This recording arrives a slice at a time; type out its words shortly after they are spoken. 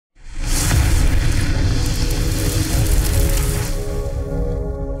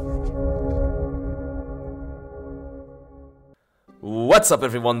What's up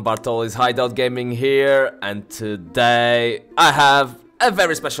everyone, Bartoli's Hideout Gaming here, and today I have a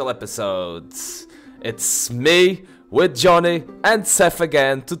very special episode. It's me with Jonny and Seth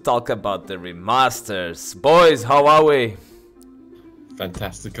again to talk about the remasters. Boys, how are we?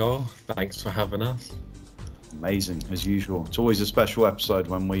 Fantastical, thanks for having us. Amazing, as usual. It's always a special episode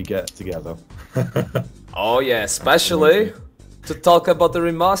when we get together. Oh yeah, especially to talk about the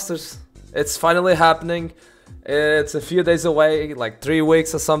remasters. It's finally happening. It's a few days away, like 3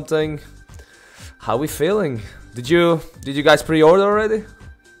 weeks or something. How we feeling? Did you guys pre-order already?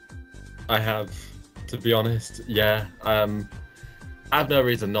 I have, to be honest, yeah. I have no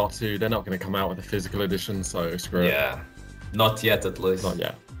reason not to. They're not going to come out with a physical edition, so screw it. Yeah, not yet at least. Not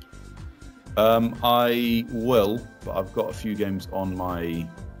yet. I will, but I've got a few games on my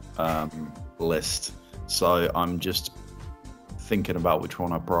list, so I'm just thinking about which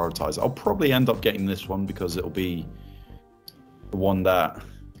one I prioritize. I'll probably end up getting this one because it'll be the one that,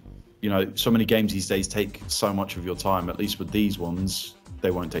 you know, so many games these days take so much of your time. At least with these ones,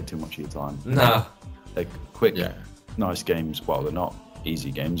 they won't take too much of your time. No. They're quick, nice games. Well, they're not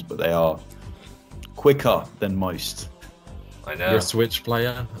easy games, but they are quicker than most. I know. You're a Switch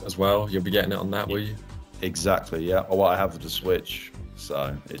player as well. You'll be getting it on that, will you? Exactly, yeah. Well, I have the Switch,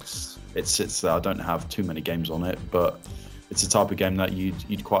 so it sits there. I don't have too many games on it, but it's the type of game that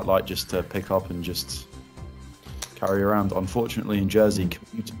you'd quite like just to pick up and just carry around. Unfortunately, in Jersey,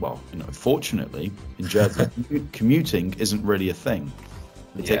 fortunately in Jersey, commuting isn't really a thing.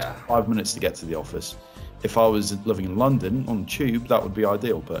 It takes 5 minutes to get to the office. If I was living in London on the tube, that would be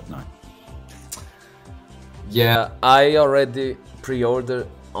ideal, but no. Yeah, I already pre-ordered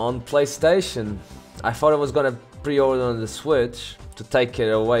on PlayStation. I thought I was gonna pre-order on the Switch to take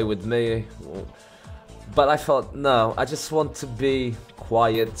it away with me. But I thought, no, I just want to be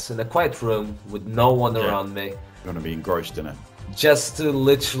quiet, in a quiet room with no one around me. You're going to be engrossed in it. Just to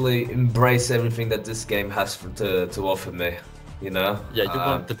literally embrace everything that this game has to offer me, you know? Yeah, you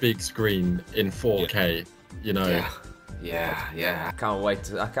want the big screen in 4K, you know? Yeah. I can't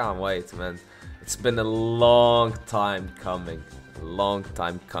wait, man. It's been a long time coming.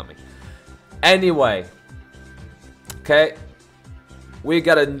 Anyway, okay, we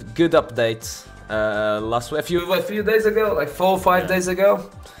got a good update. Last week, a few days ago, like 4 or 5 days ago.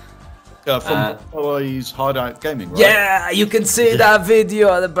 From Bartoli's Hideout Gaming, right? Yeah, you can see that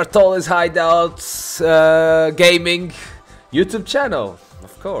video at the Bartoli's Hideout Gaming YouTube channel,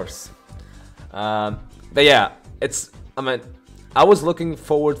 of course. But yeah, I was looking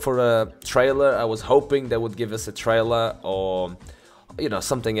forward for a trailer. I was hoping they would give us a trailer or, you know,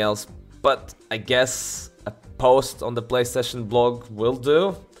 something else. But I guess a post on the PlayStation blog will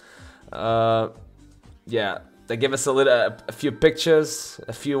do. Yeah, they give us a few pictures,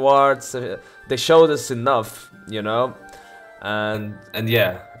 a few arts. They showed us enough, you know, and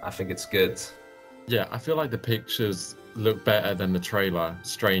yeah, I think it's good. Yeah, I feel like the pictures look better than the trailer,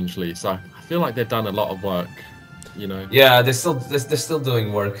 strangely. So I feel like they've done a lot of work, you know. Yeah, they're still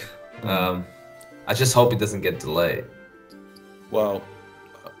doing work. I just hope it doesn't get delayed. Well,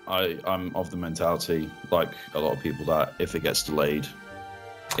 I'm of the mentality, like a lot of people, that if it gets delayed,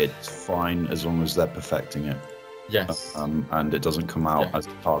 it's fine as long as they're perfecting it. Yes. And it doesn't come out as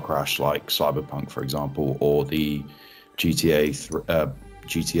a car crash like Cyberpunk, for example, or the GTA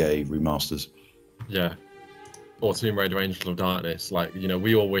remasters. Yeah. Or Tomb Raider Angel of Darkness. Like, you know,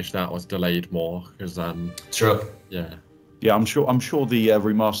 we all wish that was delayed more because True. Yeah. Yeah, I'm sure the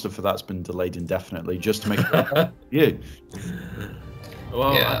remaster for that's been delayed indefinitely just to make it you.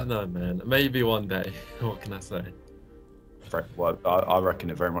 Well, I don't know, man. Maybe one day. What can I say? Well, I reckon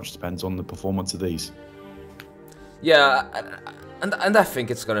it very much depends on the performance of these. Yeah, and I think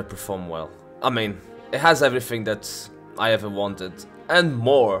it's gonna perform well. I mean, it has everything that I ever wanted and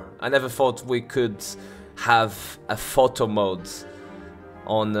more. I never thought we could have a photo mode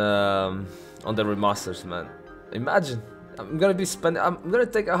on the remasters, man. Imagine, I'm gonna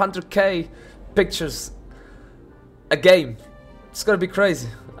take 100k pictures a game. It's gonna be crazy.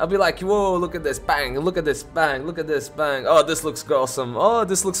 I'll be like, whoa, look at this, bang, look at this, bang, look at this, bang. Oh, this looks awesome. Oh,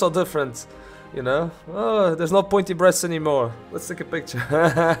 this looks so different. You know? Oh, there's no pointy breasts anymore. Let's take a picture.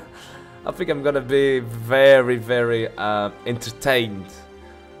 I think I'm gonna be very, very entertained.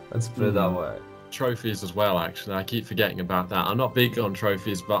 Let's put it that way. Trophies as well, actually. I keep forgetting about that. I'm not big on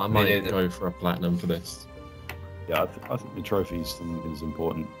trophies, but I might go for a platinum for this. Yeah, I think the trophies thing is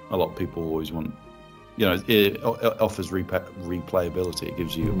important. A lot of people always want, you know, it offers replayability. It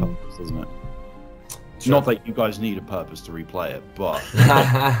gives you a purpose, doesn't it? Sure. Not that you guys need a purpose to replay it, but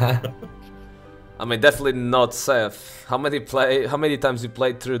I mean, definitely not Seth. How many times you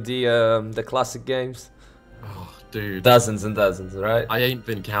played through the classic games? Oh, Dude, Dozens and dozens, right? I ain't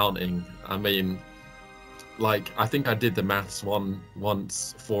been counting. I mean, like, I think I did the maths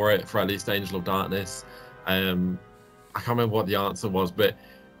once for it, for at least Angel of Darkness. I can't remember what the answer was, but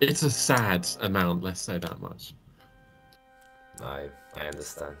it's a sad amount, let's say that much. I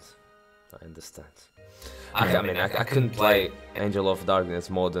understand. I understand. I mean, I couldn't play Angel of Darkness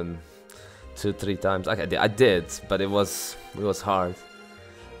more than 2-3 times. I did, but it was hard.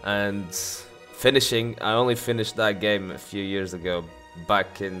 And I only finished that game a few years ago,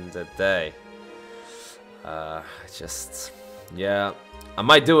 back in the day. Yeah, I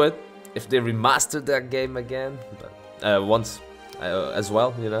might do it if they remastered that game again, but once as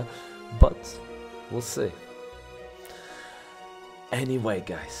well, you know. But we'll see. Anyway,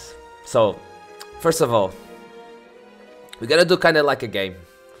 guys. So, first of all, we're gonna do kind of like a game,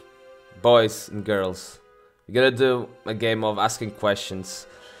 boys and girls. We're gonna do a game of asking questions,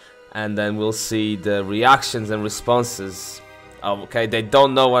 and then we'll see the reactions and responses. Okay, they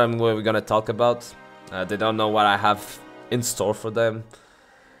don't know what we're gonna talk about. They don't know what I have in store for them.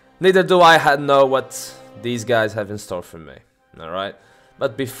 Neither do I know what these guys have in store for me. Alright?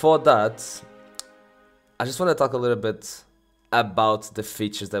 But before that, I just want to talk a little bit about the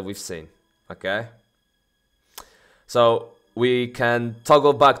features that we've seen. Okay? So, we can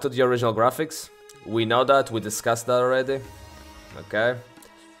toggle back to the original graphics. We know that. We discussed that already. Okay?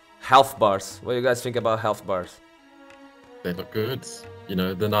 Health bars. What do you guys think about health bars? They look good. You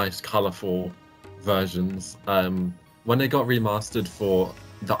know, the nice, colourful versions. When they got remastered for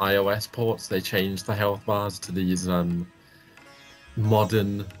the iOS ports, they changed the health bars to these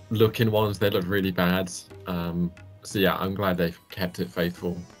modern looking ones. They look really bad. So yeah, I'm glad they kept it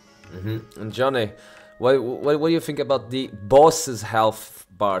faithful. And Jonny, what do you think about the boss's health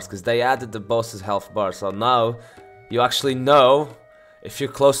bars? Because they added the boss's health bar, so now you actually know if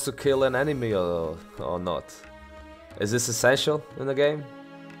you're close to kill an enemy or not. Is this essential in the game?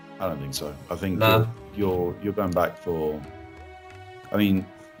 I don't think so. I think Nah. you're going back for. I mean,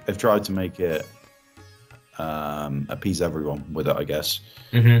 they've tried to make it appease everyone with it, I guess.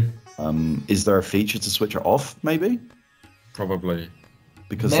 Is there a feature to switch it off? Maybe. Probably.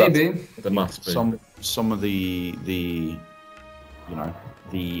 Because Maybe. There must be. some of the you know,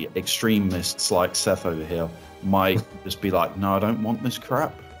 the extremists like Seth over here might just be like, no, I don't want this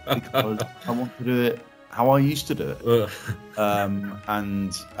crap because I want to do it how I used to do it.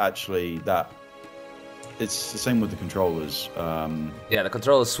 And actually, it's the same with the controllers. Yeah, the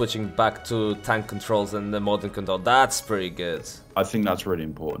controller switching back to tank controls and the modern control. That's pretty good. I think that's really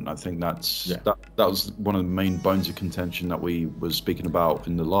important. I think that was one of the main bones of contention that we were speaking about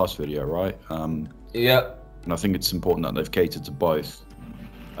in the last video, right? Yeah. And I think it's important that they've catered to both.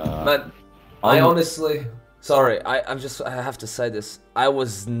 Man, I honestly, sorry, I have to say this. I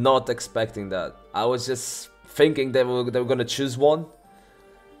was not expecting that. I was just thinking they were gonna choose one,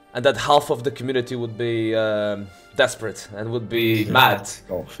 and that half of the community would be desperate and would be mad.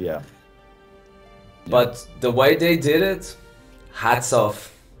 Yeah. But the way they did it, hats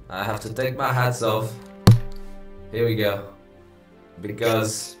off. I have to take my hats off. Here we go.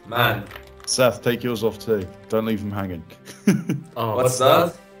 Because, man. Seth, take yours off too. Don't leave them hanging. Oh, What's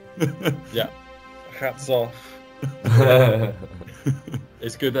that? Yeah. Hats off.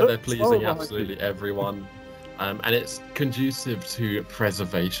 It's good that they're pleasing absolutely everyone. And it's conducive to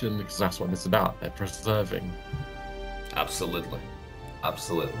preservation, because that's what it's about. They're preserving. Absolutely.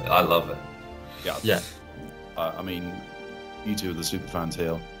 Absolutely. I love it. Yeah. I mean, you two are the super fans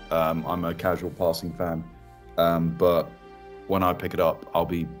here. I'm a casual passing fan. But when I pick it up, I'll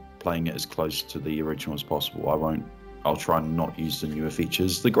be playing it as close to the original as possible. I'll try and not use the newer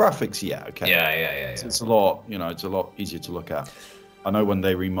features. The graphics, yeah, okay. Yeah. It's a lot, it's a lot easier to look at. I know when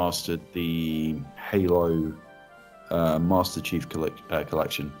they remastered the Halo Master Chief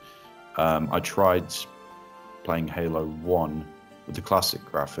Collection, I tried playing Halo 1 with the classic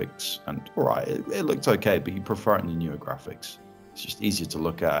graphics, and alright, it looked okay, but you prefer it in the newer graphics. It's just easier to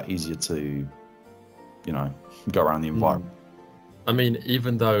look at, easier to, go around the environment. I mean,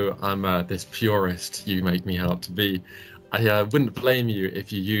 even though I'm this purist you make me out to be, I wouldn't blame you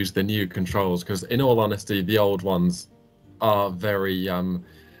if you use the new controls, because in all honesty, the old ones are very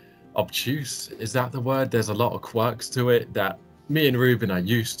obtuse. Is that the word? There's a lot of quirks to it that me and Ruben are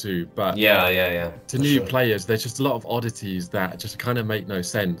used to, but Yeah. to new players, there's just a lot of oddities that just kind of make no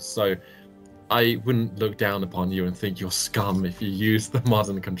sense. So I wouldn't look down upon you and think you're scum if you use the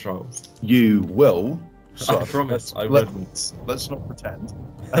modern controls. You will. So I promise I wouldn't. Let's not pretend.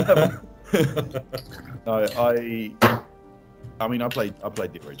 No, I mean, I played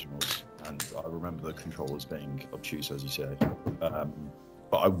the originals, and I remember the controllers being obtuse, as you say.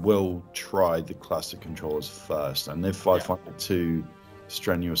 but I will try the classic controllers first. And if I find it too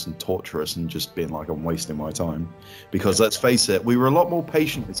strenuous and torturous and just being like I'm wasting my time, because let's face it, we were a lot more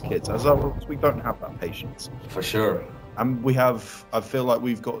patient as kids. As adults, we don't have that patience. For sure. And I feel like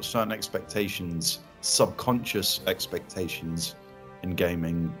we've got certain expectations, subconscious expectations in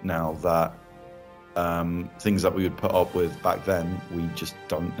gaming now that things that we would put up with back then, we just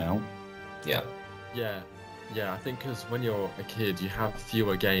don't now. Yeah. Yeah, I think because when you're a kid, you have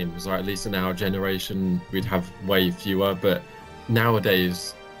fewer games, or at least in our generation, we'd have way fewer. But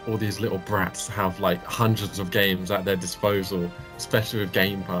nowadays, all these little brats have like hundreds of games at their disposal, especially with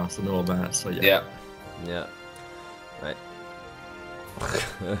Game Pass and all that. So yeah. Right.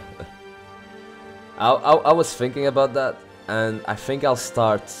 I was thinking about that, and I think I'll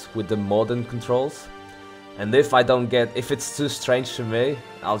start with the modern controls. And if it's too strange to me,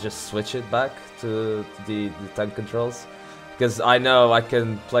 I'll just switch it back to the tank controls, because I know I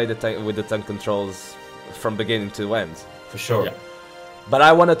can play with the tank controls from beginning to end, for sure. Yeah. But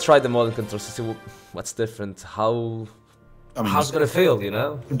I want to try the modern controls to see what's different, how's it gonna feel, you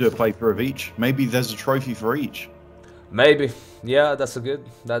know? You can do a playthrough of each. Maybe there's a trophy for each. Maybe, yeah, that's a good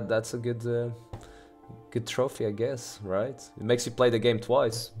good trophy, I guess, right? It makes you play the game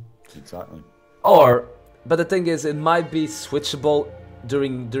twice. Exactly. But the thing is, it might be switchable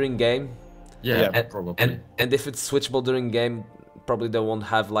during game. Yeah, probably. And if it's switchable during game, probably they won't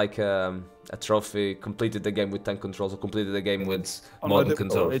have like a trophy, completed the game with tank controls or completed the game with modern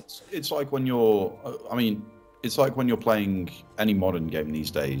controls. It's like when it's like when you're playing any modern game these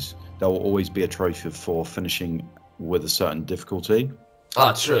days, there will always be a trophy for finishing with a certain difficulty.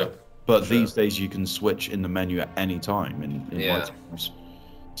 Ah, true. But these days you can switch in the menu at any time in items.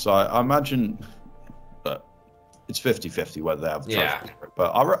 So I imagine that it's 50-50 whether they have the trophy. But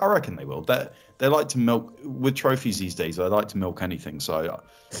I reckon they will. They like to milk, with trophies these days, they like to milk anything. So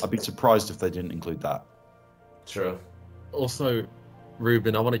I'd be surprised if they didn't include that. True. Also,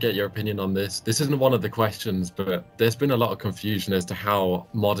 Ruben, I want to get your opinion on this. This isn't one of the questions, but there's been a lot of confusion as to how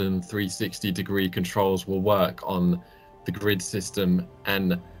modern 360-degree controls will work on the grid system,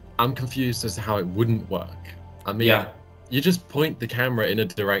 and I'm confused as to how it wouldn't work. I mean, you just point the camera in a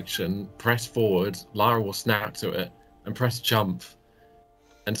direction, press forward, Lara will snap to it, and press jump.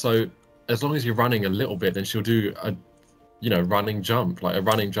 And so, as long as you're running a little bit, then she'll do a running jump. Like a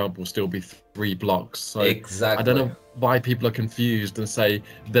running jump will still be 3 blocks. So exactly. I don't know why people are confused and say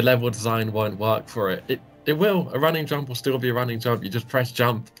the level design won't work for it. It will. A running jump will still be a running jump. You just press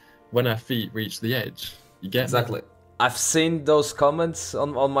jump when her feet reach the edge. You get exactly. I've seen those comments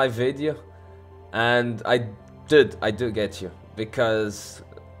on my video, and I do get you, because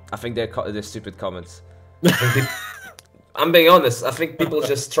I think they're stupid comments. I'm being honest. I think people are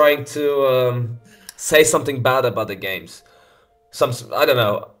just trying to say something bad about the games. I don't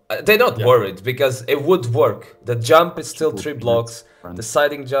know. They're not worried, because it would work. The jump is still 3 blocks. The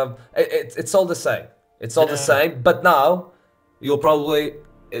siding jump, it's all the same. It's all the same. But now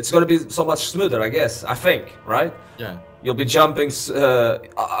it's going to be so much smoother, I guess. I think, right? Yeah. You'll be jumping.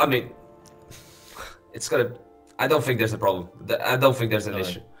 I mean, it's gonna. I don't think there's a problem. I don't think there's an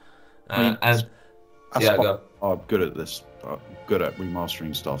issue. Go. I'm good at this. Good at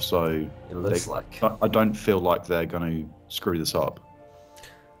remastering stuff. So it looks like I don't feel like they're going to screw this up.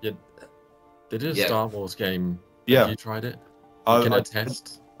 Yeah. They did a Star Wars game. Yeah. Have you tried it? Can I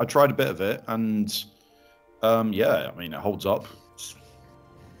test? I tried a bit of it, and I mean, it holds up.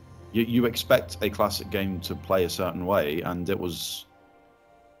 You expect a classic game to play a certain way, and it was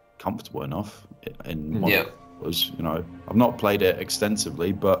comfortable enough in my was, I've not played it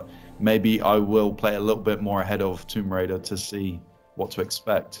extensively, but maybe I will play a little bit more ahead of Tomb Raider to see what to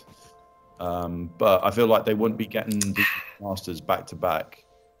expect. But I feel like they wouldn't be getting the Masters back to back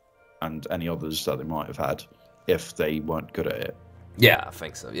and any others that they might have had if they weren't good at it. Yeah, I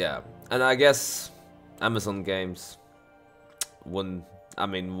think so, yeah. And I guess Amazon Games wouldn't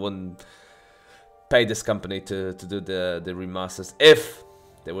pay this company to do the remasters if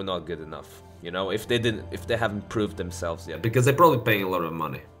they were not good enough. If they haven't proved themselves yet, because they're probably paying a lot of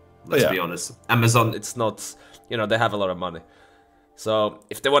money. Let's be honest. Amazon, it's not, they have a lot of money. So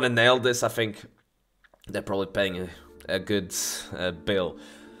if they want to nail this, I think they're probably paying a good bill.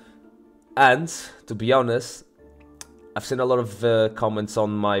 And to be honest, I've seen a lot of comments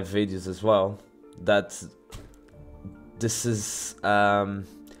on my videos as well that this is how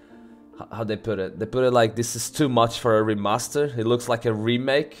they put it. They put it like, this is too much for a remaster. It looks like a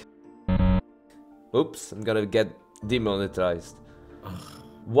remake. Oops, I'm gonna get demonetized.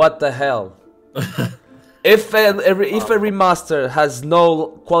 What the hell? If a remaster has no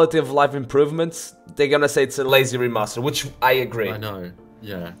quality of life improvements, they're gonna say it's a lazy remaster, which I agree. I know.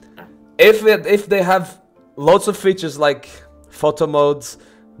 Yeah. If they have lots of features like photo modes,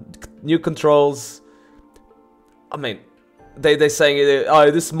 new controls, I mean, they saying,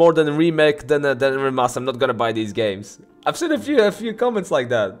 oh, this is more than a remake than a remaster. I'm not gonna buy these games. I've seen a few comments like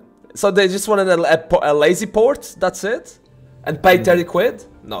that. So they just wanted a lazy port. That's it, and pay 30 quid.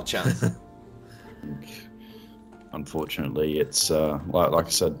 No chance. Unfortunately, it's like I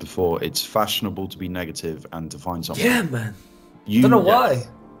said before, it's fashionable to be negative and to find something. Yeah, man. Don't know why.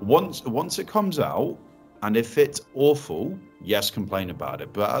 Once it comes out, and if it's awful, yes, complain about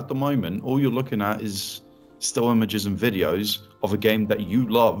it. But at the moment, all you're looking at is still images and videos of a game that you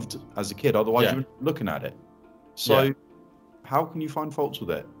loved as a kid. Otherwise, you're looking at it. So, how can you find faults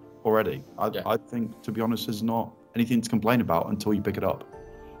with it already? I think, to be honest, there's not anything to complain about until you pick it up.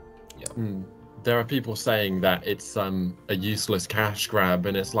 Yeah. There are people saying that it's a useless cash grab,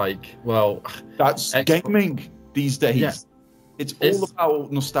 and it's like, well, that's gaming these days. Yeah. It's all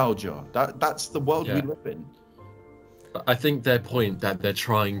about nostalgia. That's the world we live in. I think their point that they're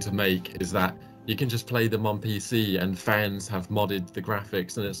trying to make is that you can just play them on PC, and fans have modded the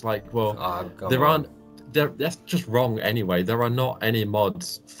graphics, and it's like, well, that's just wrong anyway. There are not any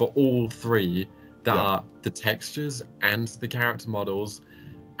mods for all three that are the textures and the character models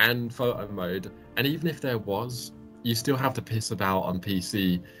and photo mode. And even if there was, you still have to piss about on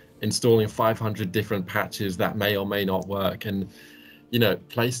PC, installing 500 different patches that may or may not work. And, you know,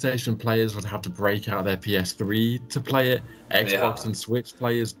 PlayStation players would have to break out their PS3 to play it. Xbox and Switch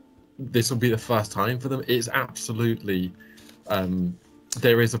players, this will be the first time for them. It's absolutely,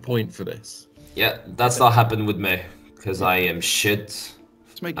 there is a point for this. Yeah, that's not happened with me, because I am shit.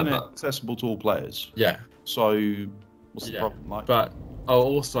 It's making it accessible to all players. Yeah. So, what's the problem? Like? But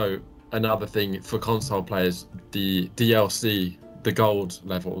also, another thing for console players, the DLC, the gold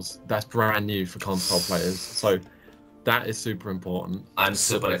levels, that's brand new for console players. So, that is super important. I'm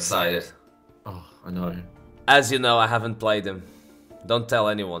super excited. Oh, I know. As you know, I haven't played them. Don't tell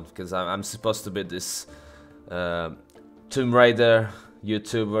anyone, because I'm supposed to be this Tomb Raider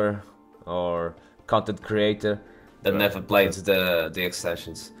YouTuber or content creator that never played the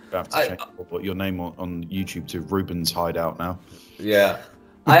extensions. You have to put your name on YouTube to Ruben's Hideout now. Yeah.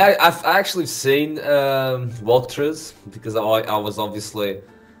 I've actually seen walkthroughs, because I was obviously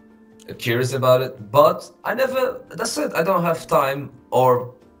curious about it, but I never, that's it, I don't have time,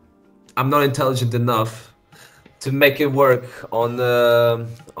 or I'm not intelligent enough to make it work on the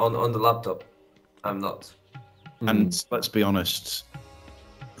laptop. I'm not. And let's be honest,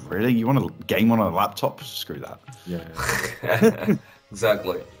 really, you want a game on a laptop? Screw that. Yeah.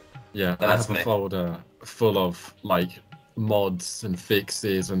 Exactly. Yeah, I have a folder full of like mods and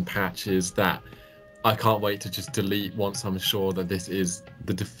fixes and patches that I can't wait to just delete once I'm sure that this is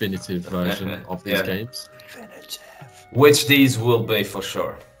the definitive version of these games. Definitive. Which these will be for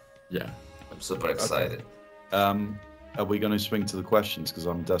sure. Yeah. I'm super excited. Okay. Are we going to swing to the questions? Because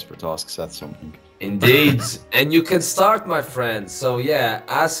I'm desperate to ask Seth something. Indeed. And you can start, my friend. So yeah,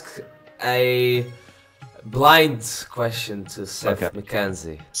 ask a blind question to Seth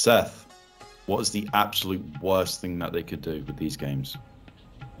McKenzie. Seth, what is the absolute worst thing that they could do with these games?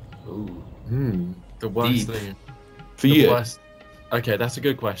 Ooh. The worst thing. For you? Okay, that's a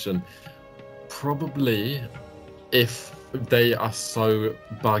good question. Probably if they are so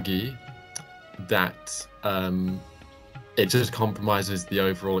buggy that it just compromises the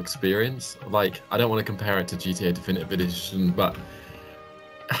overall experience. Like, I don't want to compare it to GTA Definitive Edition, but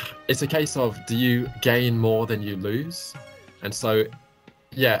it's a case of, do you gain more than you lose? And so,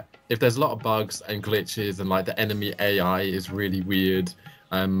 yeah, if there's a lot of bugs and glitches and like the enemy AI is really weird,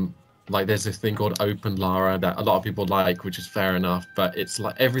 like there's this thing called Open Lara that a lot of people like, which is fair enough, but it's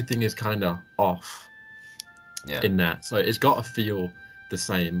like everything is kind of off in that. So it's got to feel the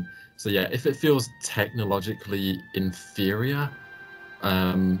same. So yeah, if it feels technologically inferior,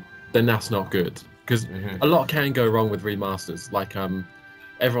 then that's not good. Because a lot can go wrong with remasters. Like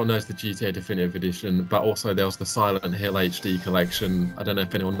everyone knows the GTA Definitive Edition, but also there was the Silent Hill HD collection. I don't know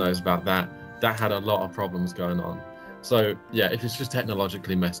if anyone knows about that. That had a lot of problems going on. So yeah, if it's just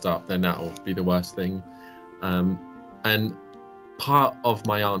technologically messed up, then that will be the worst thing. And part of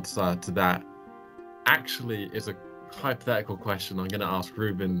my answer to that actually is a hypothetical question I'm going to ask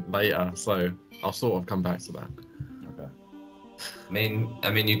Ruben later, so I'll sort of come back to that. Okay. I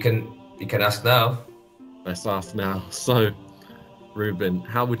mean, you can ask now. Let's ask now. So, Ruben,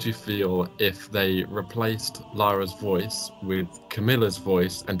 how would you feel if they replaced Lara's voice with Camilla's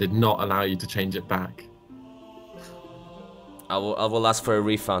voice and did not allow you to change it back? I will ask for a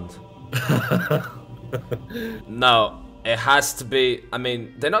refund. No, it has to be. I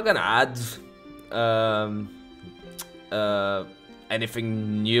mean, they're not gonna add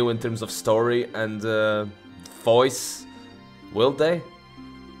anything new in terms of story and voice, will they?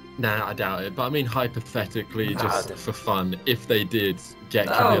 Nah, I doubt it. But I mean, hypothetically, just for fun, if they did get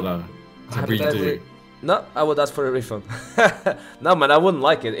Camilla to redo. No, I would ask for a refund. No, man, I wouldn't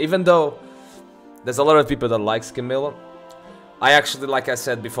like it. Even though there's a lot of people that likes Camilla. I actually, like I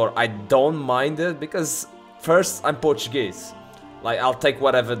said before, I don't mind it because first, I'm Portuguese. Like, I'll take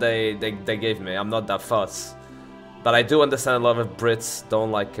whatever they gave me. I'm not that fussed. But I do understand a lot of Brits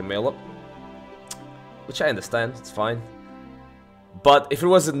don't like Camilla. Which I understand, it's fine. But if it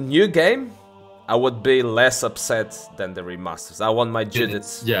was a new game, I would be less upset than the remasters. I want my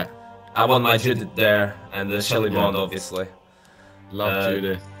Judith. Yeah. I want my Judith there, and the Shelly Bond, obviously. Love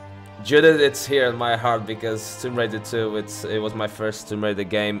Judith. Judith, it's here in my heart because Tomb Raider 2, it was my first Tomb Raider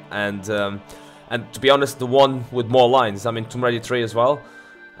game, and to be honest, the one with more lines. I mean, Tomb Raider 3 as well,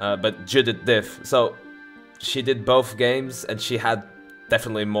 but Judith diff. So she did both games, and she had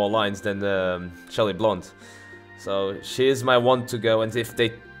definitely more lines than Shelly Blonde. So she is my one to go, and if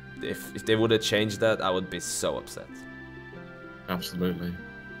they would have changed that, I would be so upset. Absolutely.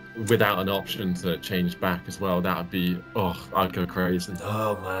 Without an option to change back as well, that would be, I'd go crazy.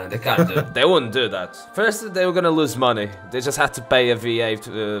 Oh man, they can't do it. They wouldn't do that. First, they were gonna lose money. They just had to pay a VA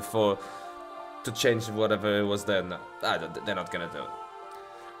to change whatever it was there. No, they're not gonna do it.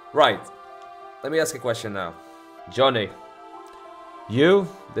 Right. Let me ask a question now, Jonny. You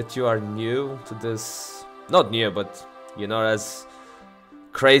are new to this, not new, but you're not as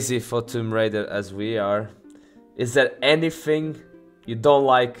crazy for Tomb Raider as we are. Is there anything you don't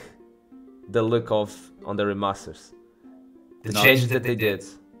like the look of on the remasters? The changes that they did.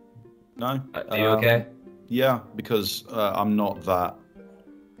 No. Are you okay? Yeah, because I'm not that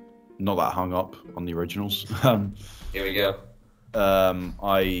hung up on the originals. Here we go.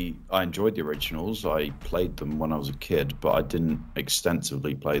 I enjoyed the originals. I played them when I was a kid, but I didn't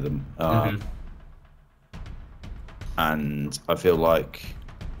extensively play them. And I feel like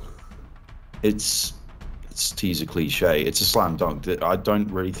it's teaser cliche. It's a slam dunk. I don't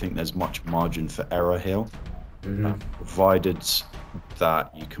really think there's much margin for error here, provided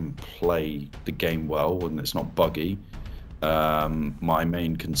that you can play the game well and it's not buggy. My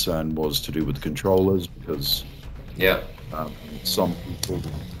main concern was to do with the controllers because some people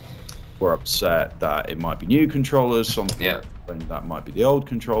were upset that it might be new controllers. Some people think that might be the old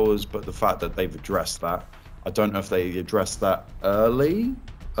controllers. But the fact that they've addressed that, I don't know if they addressed that early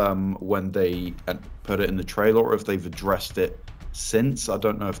when they put it in the trailer, or if they've addressed it since. I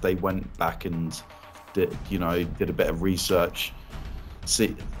don't know if they went back and did a bit of research,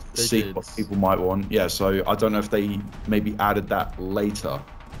 see what people might want. Yeah, so I don't know if they maybe added that later.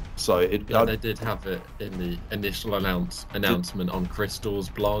 So they did have it in the initial announcement on Crystal's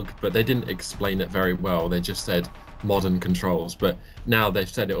blog, but they didn't explain it very well. They just said modern controls, but now they've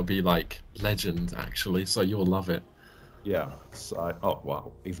said it will be like Legend actually, so you'll love it. Yeah. So,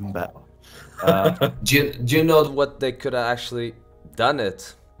 wow, even better. Do you know what they could have actually done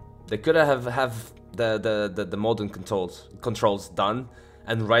it? They could have the modern controls done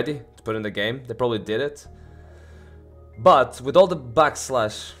and ready to put in the game. They probably did it. But with all the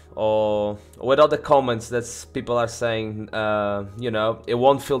backslash or with all the comments that people are saying, it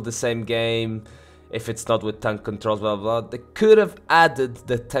won't feel the same game if it's not with tank controls, blah blah. They could have added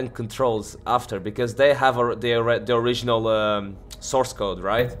the tank controls after because they have the original source code,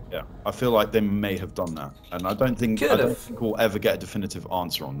 right? Yeah, I feel like they may have done that, and I don't think we'll ever get a definitive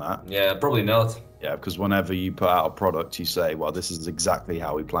answer on that. Yeah, probably not. Yeah, because whenever you put out a product, you say, "Well, this is exactly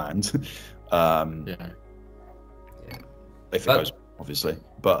how we planned." If it goes, obviously.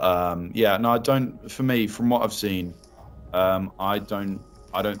 But no, I don't. For me, from what I've seen, I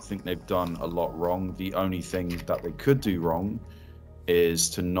don't think they've done a lot wrong. The only thing that they could do wrong is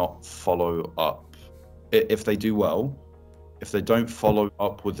to not follow up. If they do well, if they don't follow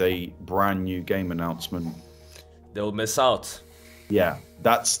up with a brand new game announcement, they'll miss out. Yeah,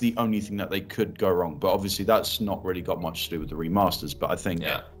 that's the only thing that they could go wrong. But obviously, that's not really got much to do with the remasters. But I think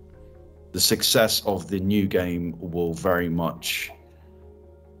the success of the new game will very much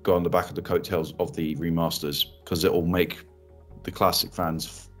go on the back of the coattails of the remasters, because it will make the classic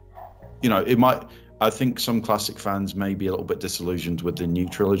fans, it might. I think some classic fans may be a little bit disillusioned with the new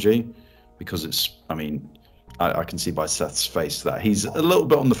trilogy, because it's. I mean, I can see by Seth's face that he's a little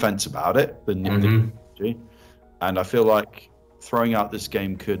bit on the fence about it. The new trilogy, and I feel like throwing out this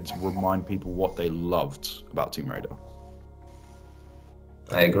game could remind people what they loved about Tomb Raider.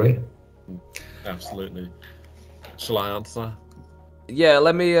 I agree. Absolutely. Shall I answer? Yeah,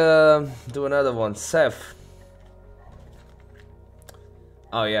 let me do another one. Seth.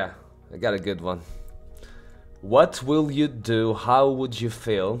 Oh yeah, I got a good one. What will you do? How would you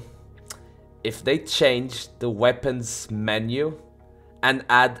feel if they changed the weapons menu and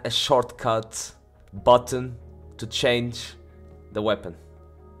add a shortcut button to change the weapon?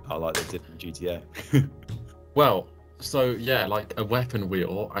 I like they did in GTA. Well, so yeah, like a weapon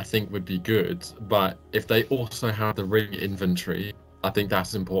wheel, I think would be good. But if they also have the ring inventory, I think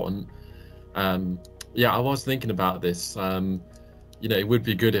that's important. Yeah, I was thinking about this. You know, it would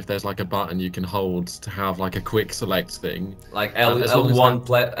be good if there's like a button you can hold to have like a quick select thing. Like As long as L1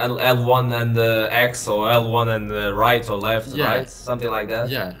 L1 and X, or L1 and right or left, Yeah. right? Something like that.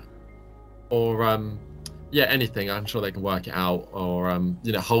 Yeah. Or yeah, anything. I'm sure they can work it out. Or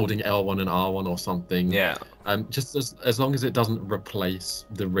you know, holding L1 and R1 or something. Yeah. Just as long as it doesn't replace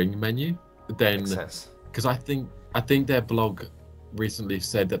the ring menu, then Makes sense. because I think their blog recently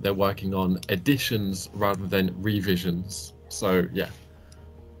said that they're working on additions rather than revisions. So yeah.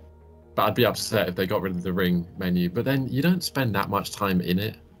 But I'd be upset if they got rid of the ring menu. But then you don't spend that much time in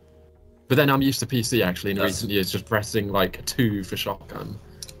it. But then I'm used to PC actually in recent years, just pressing like 2 for shotgun.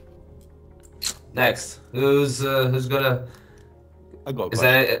 Next, who's gonna? I got a Is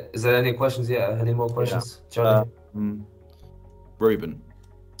question. there any questions? Yeah, any more questions, Jonny? Ruben,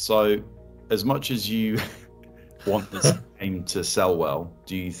 so as much as you want this game to sell well,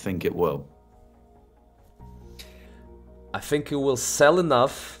 do you think it will? I think it will sell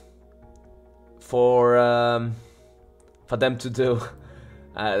enough for them to do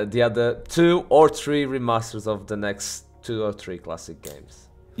the other 2 or 3 remasters of the next 2 or 3 classic games.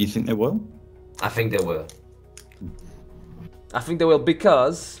 You think they will? I think they will. I think they will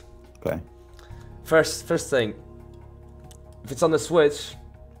because Okay. first thing, if it's on the Switch,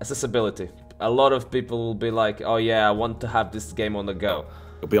 accessibility. A lot of people will be like, "Oh yeah, I want to have this game on the go."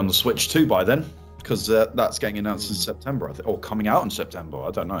 It'll be on the Switch too by then, because that's getting announced in September, I think, or coming out in September.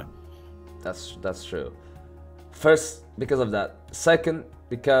 I don't know. That's true. First, because of that. Second,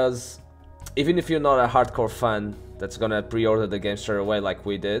 because even if you're not a hardcore fan that's gonna pre-order the game straight away like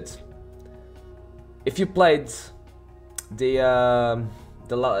we did, if you played the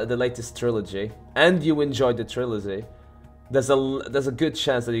latest trilogy and you enjoyed the trilogy, there's a good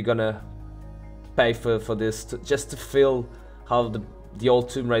chance that you're gonna pay for this just to feel how the old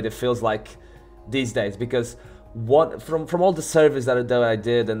Tomb Raider feels like these days. Because from all the surveys that I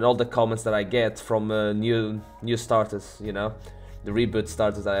did and all the comments that I get from new starters, you know, the reboot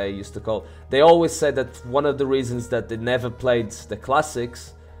starters that I used to call, they always say that one of the reasons that they never played the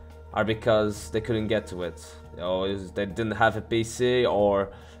classics are because they couldn't get to it. You know, they didn't have a PC,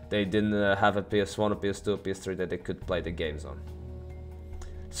 or they didn't have a PS1 or PS2 or PS3 that they could play the games on.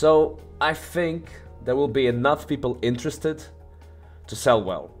 So I think there will be enough people interested to sell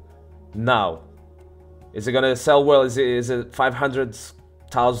well. Now, is it gonna sell well? Is it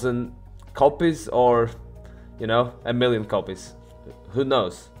 500,000 copies, or, you know, 1 million copies? Who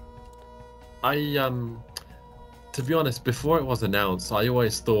knows? To be honest, before it was announced, I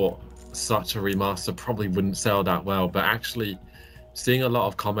always thought such a remaster probably wouldn't sell that well, but actually seeing a lot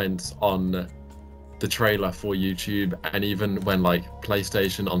of comments on the trailer for YouTube, and even when like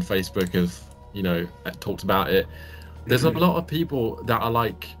PlayStation on Facebook have, you know, talked about it, there's a lot of people that are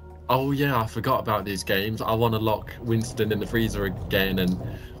like, oh yeah, I forgot about these games, I want to lock Winston in the freezer again,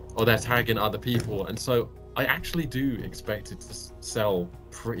 or they're tagging other people, and so I actually do expect it to sell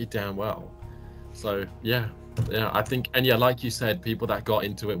pretty damn well. So yeah, I think, and yeah, like you said, people that got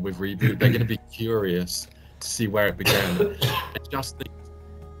into it with Reboot, they're going to be curious to see where it began. I just think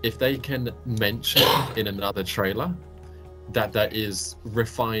if they can mention in another trailer that there is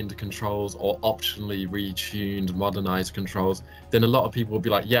refined controls or optionally retuned, modernized controls, then a lot of people will be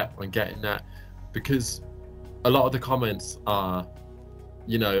like, yeah, I'm getting that. Because a lot of the comments are,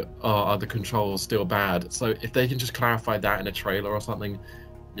 you know, oh, are the controls still bad? So if they can just clarify that in a trailer or something,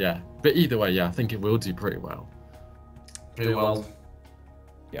 yeah. But either way, yeah, I think it will do pretty well. Pretty well.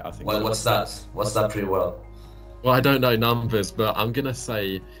 Yeah, I think. Well, what's that? What's that pretty well? Well, I don't know numbers, but I'm gonna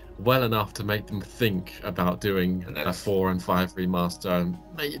say well enough to make them think about doing a 4 and 5 remaster, and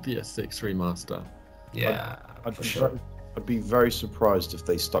maybe a 6 remaster. Yeah, I'd be very surprised if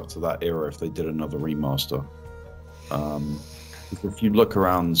they stuck to that era if they did another remaster. If you look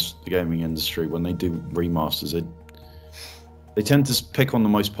around the gaming industry, when they do remasters, they tend to pick on the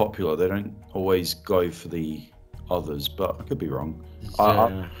most popular. They don't always go for the others, but I could be wrong.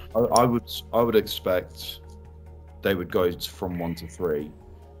 Yeah. I would expect they would go from 1 to 3,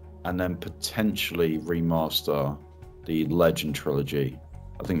 and then potentially remaster the Legend trilogy.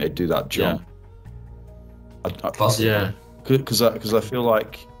 I think they'd do that jump. Yeah. Because I feel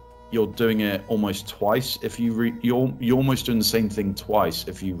like you're doing it almost twice. If you're almost doing the same thing twice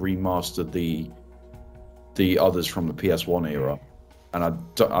if you remastered the the others from the PS1 era, and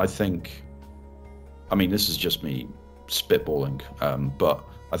I think, I mean, this is just me spitballing, but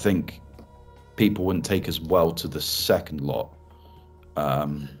I think people wouldn't take as well to the second lot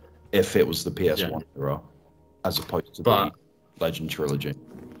if it was the PS1 era as opposed to the Legend trilogy.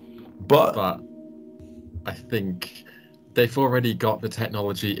 But I think they've already got the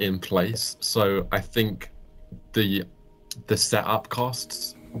technology in place, so I think the setup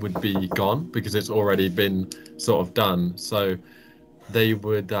costs would be gone because it's already been sort of done. So they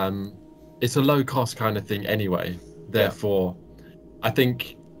would it's a low cost kind of thing anyway. Therefore, I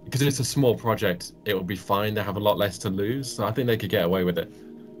think because it's a small project, it will be fine. They have a lot less to lose, so I think they could get away with it.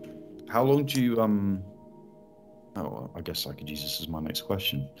 How long do you oh, I guess I could use this as my next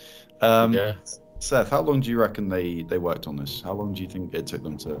question. Seth, how long do you reckon they worked on this? How long do you think it took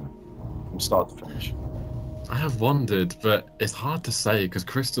them from start to finish? I have wondered, but it's hard to say because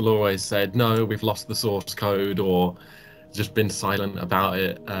Crystal always said, no, we've lost the source code or just been silent about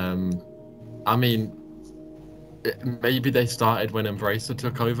it. I mean, maybe they started when Embracer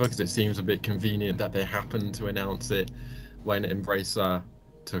took over because it seems a bit convenient that they happened to announce it when Embracer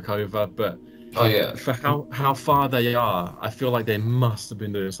took over. But for how far they are, I feel like they must have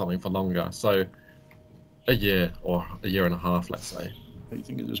been doing something for longer. So a year or a year and a half, let's say. You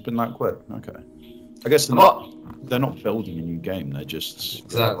think it's just been that quick? Okay. I guess they're not building a new game. They're just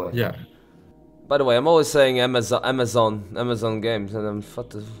Yeah. By the way, I'm always saying Amazon games, and I'm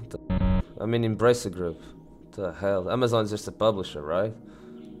I mean Embracer Group. What the hell? Amazon's just a publisher, right?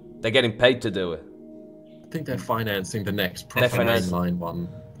 They're getting paid to do it. I think they're financing the next proper mainline one.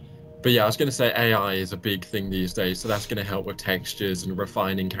 But yeah, I was going to say AI is a big thing these days, so that's going to help with textures and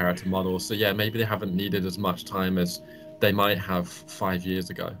refining character models. So yeah, maybe they haven't needed as much time as they might have 5 years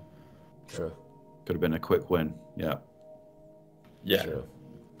ago. True. Could have been a quick win. Yeah. Yeah. True.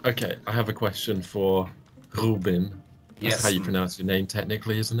 Okay, I have a question for Ruben. That's how you pronounce your name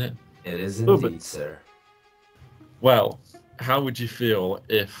technically, isn't it? It is indeed, sir. Well, how would you feel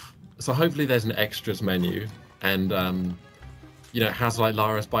if... So hopefully there's an extras menu and, you know, it has like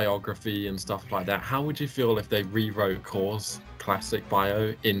Lara's biography and stuff like that. How would you feel if they rewrote Core's classic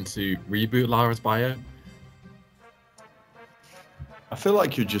bio into Reboot Lara's bio? I feel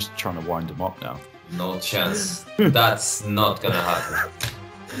like you're just trying to wind them up now. No chance. That's not gonna happen.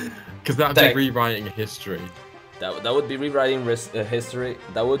 Because that would be rewriting history. That would be rewriting history.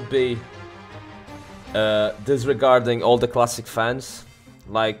 That would be disregarding all the classic fans.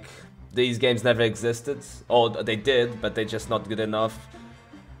 Like, these games never existed. Or they did, but they're just not good enough.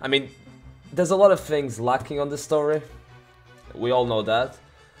 I mean, there's a lot of things lacking on the story. We all know that.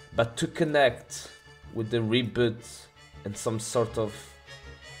 But to connect with the reboot in some sort of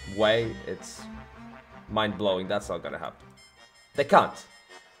way, it's mind-blowing. That's not gonna happen. They can't.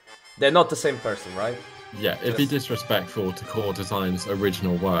 They're not the same person, right? Yeah, it'd be disrespectful to Core Design's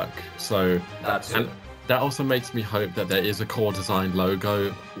original work. So and that also makes me hope that there is a Core Design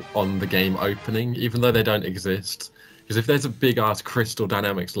logo on the game opening, even though they don't exist. Because if there's a big-ass Crystal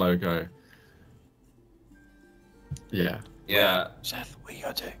Dynamics logo... Yeah. Seth, what are you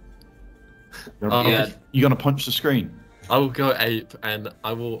gonna do? You're gonna punch the screen. I will go ape and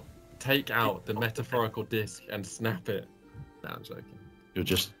I will take out the metaphorical disc and snap it. No, I'm joking.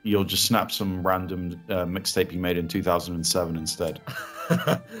 You'll just snap some random mixtape you made in 2007 instead.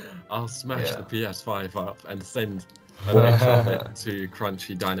 I'll smash the PS5 up and send a picture of it to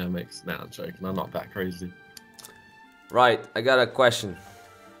Crunchy Dynamics. No, I'm joking. I'm not that crazy. Right, I got a question.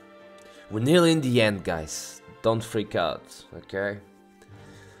 We're nearly in the end, guys. Don't freak out, okay?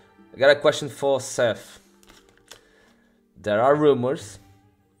 I got a question for Seth. There are rumors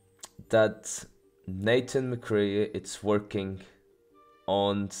that Nathan McCree is working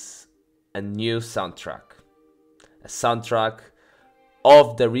on a new soundtrack. A soundtrack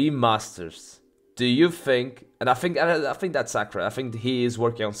of the remasters. Do you think, and I think that's accurate, I think he is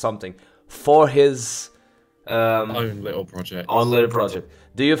working on something for his own little project.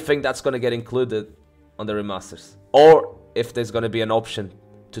 Do you think that's going to get included on the remasters? Or if there's going to be an option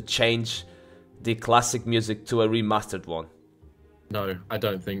to change the classic music to a remastered one? No, I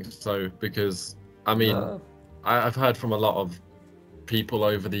don't think so, because, I mean, I've heard from a lot of people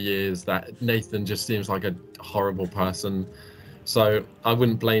over the years that Nathan just seems like a horrible person. So I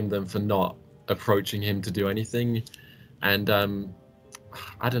wouldn't blame them for not approaching him to do anything. And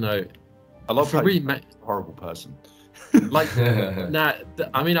I don't know. I love how he's a horrible person. Like,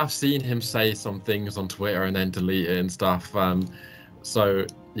 I mean, I've seen him say some things on Twitter and then delete it and stuff. So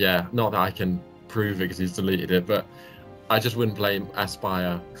yeah, not that I can prove it because he's deleted it, but I just wouldn't blame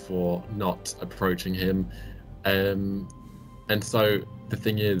Aspire for not approaching him. And so the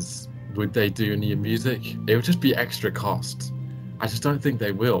thing is, would they do new music? It would just be extra cost. I just don't think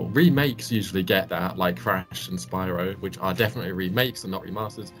they will. Remakes usually get that, like Crash and Spyro, which are definitely remakes and not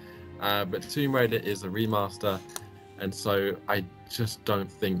remasters. But Tomb Raider is a remaster, and so I just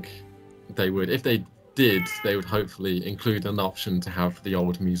don't think they would. If they did, they would hopefully include an option to have the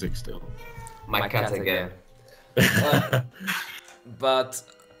old music still. My cat again. But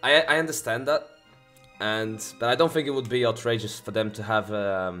I understand that, but I don't think it would be outrageous for them to have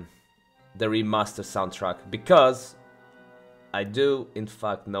the remaster soundtrack, because I do in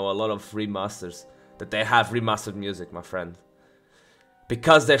fact know a lot of remasters that they have remastered music, my friend,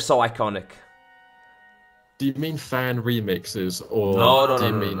 because they're so iconic. Do you mean fan remixes, or no.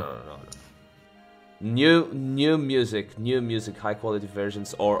 New music, high quality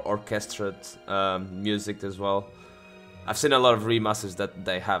versions, or orchestrated music as well. I've seen a lot of remasters that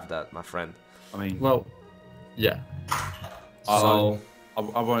they have that, my friend. I mean, well, yeah. So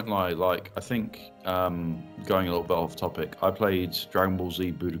I won't lie. Like, I think going a little bit off topic, I played Dragon Ball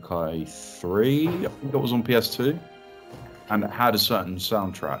Z Budokai 3. I think it was on PS2, and it had a certain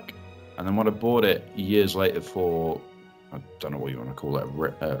soundtrack. And then when I bought it years later for, I don't know what you want to call it,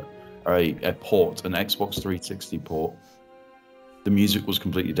 a port, an Xbox 360 port, the music was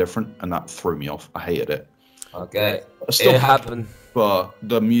completely different, and that threw me off. I hated it. Okay, it happened. But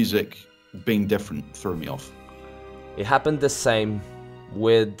the music being different threw me off. It happened the same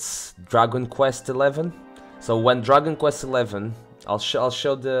with Dragon Quest 11. So when Dragon Quest 11, I'll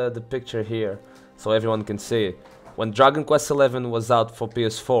show the picture here so everyone can see it. When Dragon Quest 11 was out for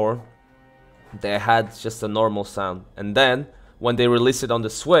PS4, they had just a normal sound, and then when they released it on the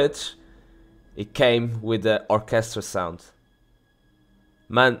Switch, it came with the orchestra sound.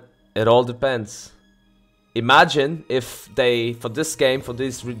 Man, it all depends. Imagine if they, for this game, for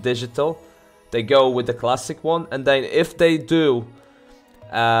this digital, they go with the classic one, and then if they do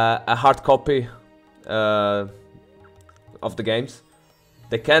a hard copy of the games,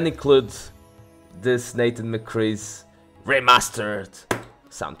 they can include this Nathan McCree's remastered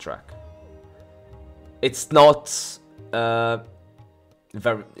soundtrack. It's not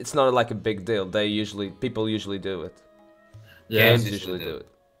it's not like a big deal. People usually do it. Yeah, Games usually do it.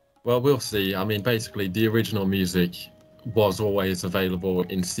 Well, we'll see. I mean, basically, the original music was always available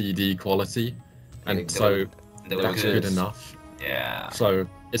in CD quality, and so that's good enough. Yeah. So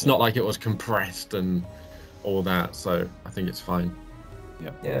it's not like it was compressed and all that. So I think it's fine.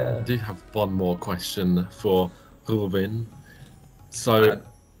 Yeah. I do have one more question for Ruben. So,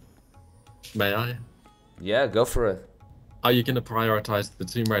 may I? Yeah, go for it. Are you going to prioritize the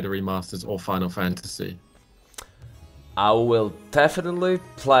Tomb Raider remasters or Final Fantasy? I will definitely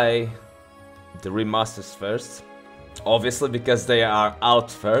play the remasters first, obviously because they are out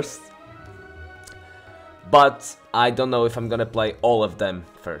first. But I don't know if I'm gonna play all of them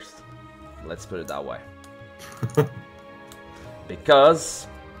first. Let's put it that way. Because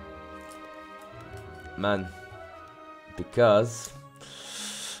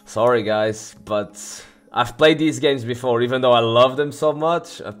sorry guys, but I've played these games before, even though I love them so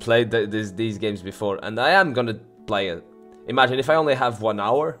much. I've played these games before, and I am gonna play it. Imagine if I only have 1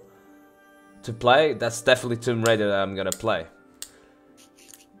 hour to play, that's definitely Tomb Raider that I'm gonna play.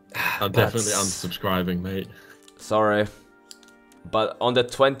 I'm definitely unsubscribing, mate. Sorry. But on the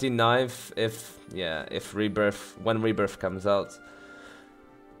 29th, when Rebirth comes out,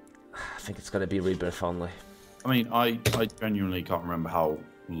 I think it's gonna be Rebirth only. I mean, I genuinely can't remember how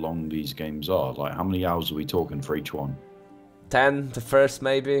long these games are. Like, how many hours are we talking for each one? 10, the first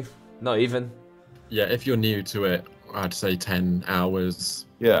maybe? Not even. Yeah, if you're new to it, I'd say 10 hours.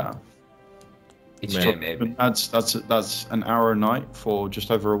 Yeah. Each game, maybe. That's an hour a night for just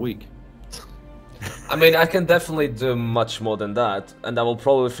over a week. I mean, I can definitely do much more than that, and I will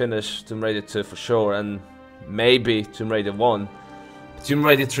probably finish Tomb Raider 2 for sure, and maybe Tomb Raider 1. Tomb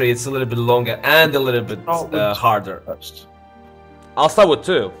Raider 3, it's a little bit longer and a little bit harder. I'll start with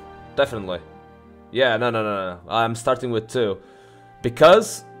 2, definitely. Yeah, no. I'm starting with 2.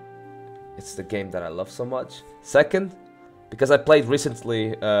 Because it's the game that I love so much. Second, because I played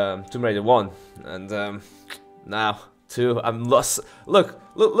recently Tomb Raider 1, and now 2, I'm lost.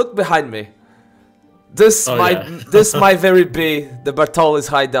 Look behind me. This might very be the Bartoli's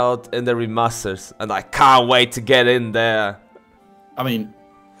hideout in the remasters, and I can't wait to get in there. I mean,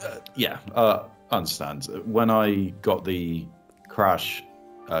 I understand. When I got the Crash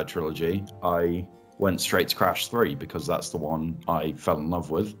trilogy, I went straight to Crash 3 because that's the one I fell in love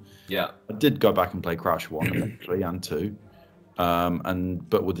with. Yeah. I did go back and play Crash 1 eventually and 2.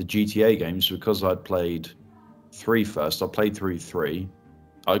 But with the GTA games, because I'd played 3 first, I played through 3.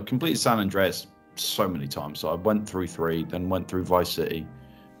 I completed San Andreas so many times. So I went through 3, then went through Vice City,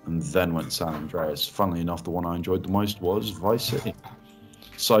 and then went San Andreas. Funnily enough, the one I enjoyed the most was Vice City.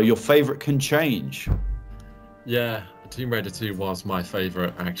 So your favourite can change. Yeah, Tomb Raider 2 was my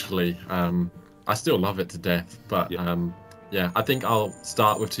favourite, actually. I still love it to death, but yeah, I think I'll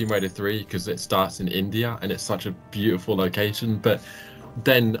start with Tomb Raider 3 because it starts in India and it's such a beautiful location, but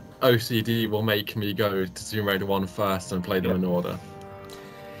then OCD will make me go to Tomb Raider 1 first and play them in order.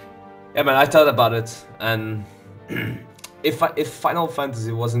 Yeah, man, I thought about it, and if Final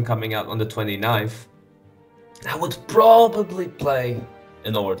Fantasy wasn't coming out on the 29th, I would probably play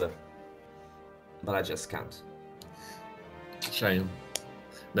in order. But I just can't. Shame.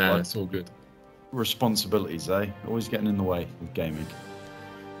 Nah, What? it's all good. Responsibilities, eh? Always getting in the way of gaming.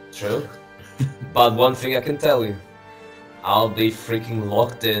 True. But one thing I can tell you, I'll be freaking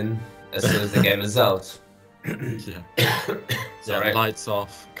locked in as soon as the game is out. Yeah. Sorry. Yeah, lights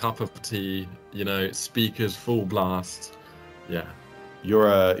off, cup of tea, you know, speakers full blast. Yeah.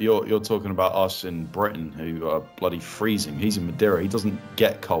 You're talking about us in Britain who are bloody freezing. He's in Madeira. He doesn't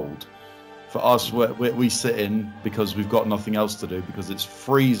get cold. For us, we sit in because we've got nothing else to do because it's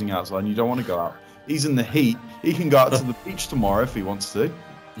freezing outside and you don't want to go out. He's in the heat. He can go out to the beach tomorrow if he wants to.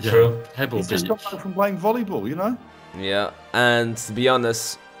 Yeah. True. Pebble He's Beach. just got back from playing volleyball, you know? Yeah, and to be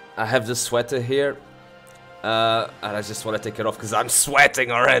honest, I have the sweater here. And I just want to take it off because I'm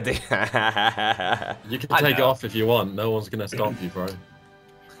sweating already. You can take it off if you want. No one's gonna stop you, bro.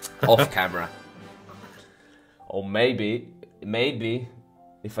 Off camera. Or maybe,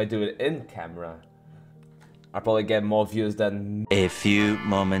 if I do it in camera, I'll probably get more views than... A few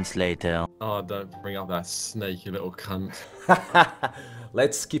moments later. Oh, don't bring up that snaky little cunt.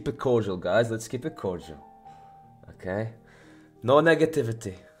 Let's keep it cordial, guys. Let's keep it cordial. Okay? No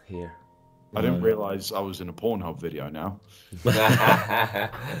negativity here. I didn't realise I was in a Pornhub video now.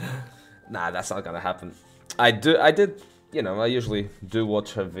 Nah, that's not gonna happen. I did, you know, I usually do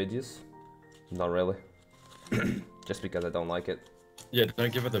watch her videos. Not really. Just because I don't like it. Yeah,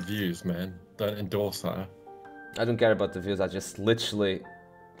 don't give her the views, man. Don't endorse her. I don't care about the views, I just literally...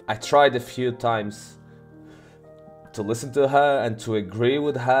 I tried a few times to listen to her and to agree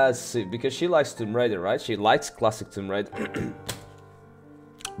with her, because she likes Tomb Raider, right? She likes classic Tomb Raider.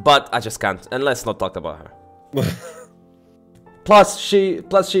 But I just can't, and let's not talk about her. Plus she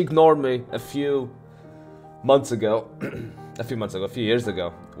ignored me a few months ago. A few years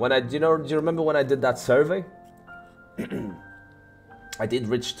ago. When do you remember when I did that survey? I did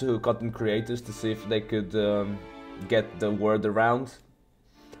reach to content creators to see if they could get the word around.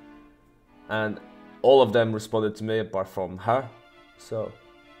 And all of them responded to me apart from her. So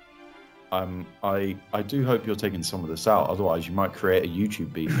I do hope you're taking some of this out, otherwise you might create a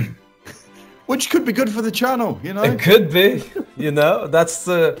YouTube beef. Which could be good for the channel, you know? it could be, you know, that's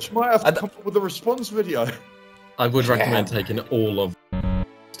the... You might have to come up with a response video. I would recommend taking all of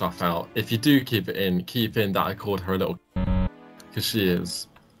stuff out. If you do keep in that I called her a little, because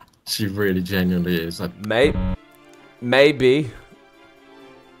she really genuinely is. Maybe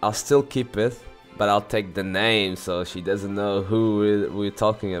I'll still keep it, but I'll take the name so she doesn't know who we're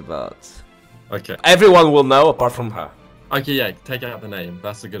talking about. Okay. Everyone will know apart from her. Okay, yeah, take out the name.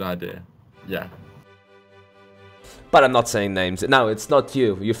 That's a good idea. Yeah. But I'm not saying names. No, it's not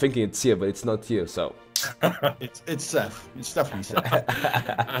you. You're thinking it's you, but it's not you, so... It's Seth. It's definitely Seth.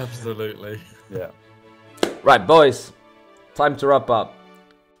 Absolutely. Yeah. Right, boys. Time to wrap up.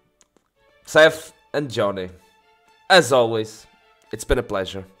 Seth and Jonny, as always, it's been a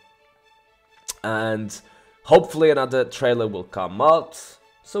pleasure. And hopefully another trailer will come out,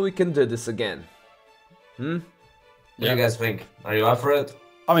 so we can do this again. What do you guys think? Are you up for it?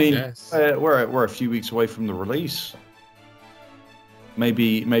 I mean, Yes. we're a few weeks away from the release.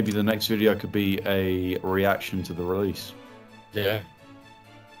 Maybe the next video could be a reaction to the release. Yeah.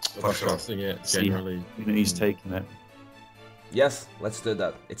 For sure. Discussing it See generally. how he's taking it. Yes, let's do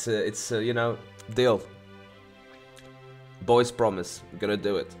that. It's a, you know, deal. Boys promise, we're gonna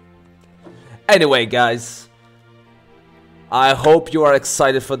do it. Anyway, guys, I hope you are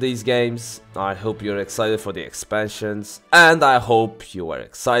excited for these games. I hope you're excited for the expansions, and I hope you are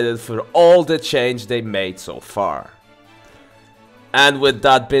excited for all the change they made so far. And with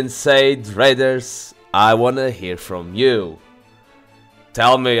that being said, Raiders, I wanna hear from you.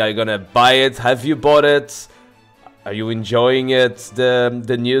 Tell me, are you gonna buy it? Have you bought it? Are you enjoying it,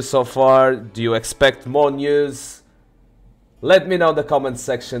 the news so far? Do you expect more news? Let me know in the comment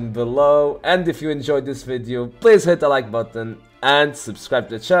section below, and if you enjoyed this video, please hit the like button and subscribe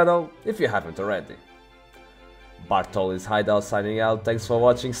to the channel if you haven't already. Bartoli's Hideout signing out, thanks for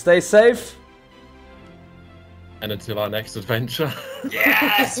watching, stay safe! And until our next adventure.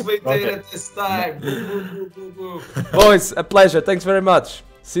 Yes, we did it this time! Boys, a pleasure, thanks very much!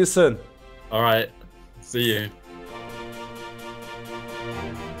 See you soon. All right. See you.